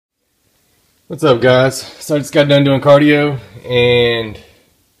What's up, guys? So I just got done doing cardio and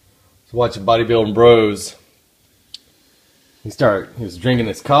was watching Bodybuildingbros. He was drinking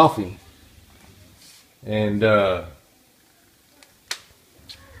his coffee and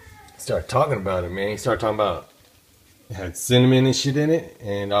started talking about it, man. He started talking about it had cinnamon and shit in it,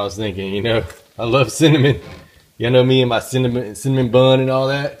 and I was thinking, you know, I love cinnamon. You know me and my cinnamon bun and all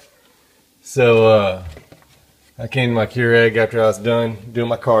that. So I came to my Keurig after I was done doing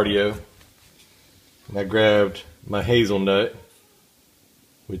my cardio. And I grabbed my hazelnut,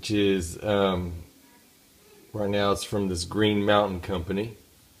 which is, right now it's from this Green Mountain company.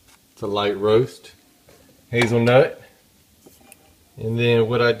 It's a light roast hazelnut. And then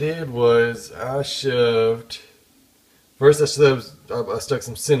what I did was I stuck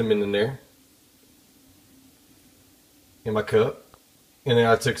some cinnamon in there in my cup. And then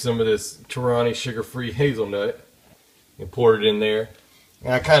I took some of this Torani sugar-free hazelnut and poured it in there.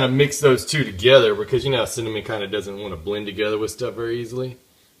 And I kind of mixed those two together because, you know, cinnamon kind of doesn't want to blend together with stuff very easily.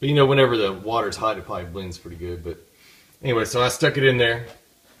 But, you know, whenever the water's hot, it probably blends pretty good. But anyway, so I stuck it in there.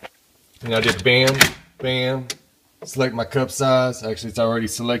 And I did bam, bam. Select my cup size. Actually, it's already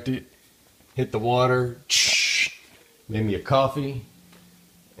selected. Hit the water. Made me a coffee.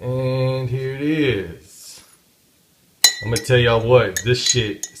 And here it is. I'm going to tell y'all what. This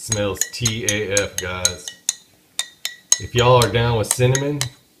shit smells TAF, guys. If y'all are down with cinnamon,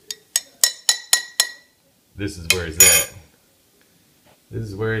 this is where it's at. This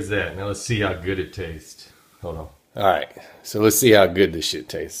is where it's at. Now let's see how good it tastes. Hold on. Alright, so let's see how good this shit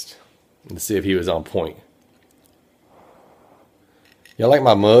tastes. Let's see if he was on point. Y'all like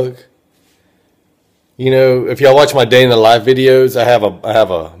my mug? You know, if y'all watch my day in the life videos, I have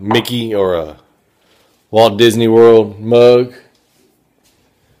a Mickey or a Walt Disney World mug.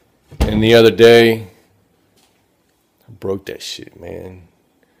 And the other day, broke that shit, man.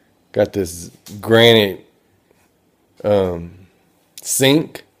 Got this granite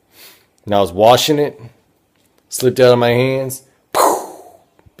sink, and I was washing it, slipped out of my hands,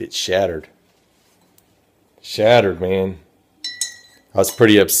 bit shattered, man. I was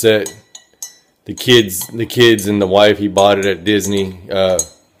pretty upset. The kids and the wife, he bought it at Disney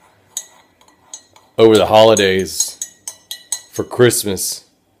over the holidays for Christmas.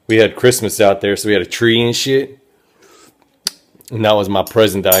 We had Christmas out there, so we had a tree and shit. And that was my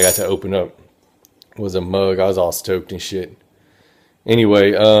present that I got to open up. It was a mug. I was all stoked and shit.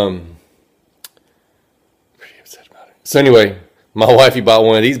 Anyway, pretty upset about it. So anyway, my wifey bought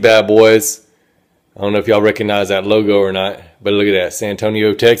one of these bad boys. I don't know if y'all recognize that logo or not, but look at that. San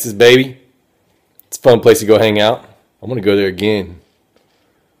Antonio, Texas, baby. It's a fun place to go hang out. I'm going to go there again.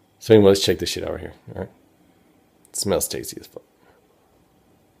 So anyway, let's check this shit out right here. All right. It smells tasty as fuck.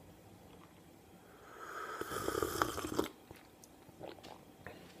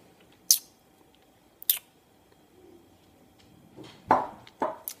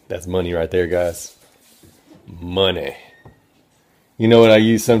 That's money right there, guys. Money. You know what I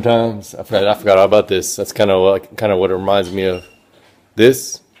use sometimes? I forgot all about this. That's kind of what it reminds me of.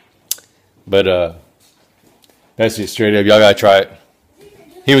 This. But that's just straight up. Y'all gotta try it.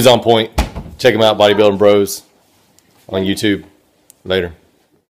 He was on point. Check him out, Bodybuildingbros on YouTube. Later.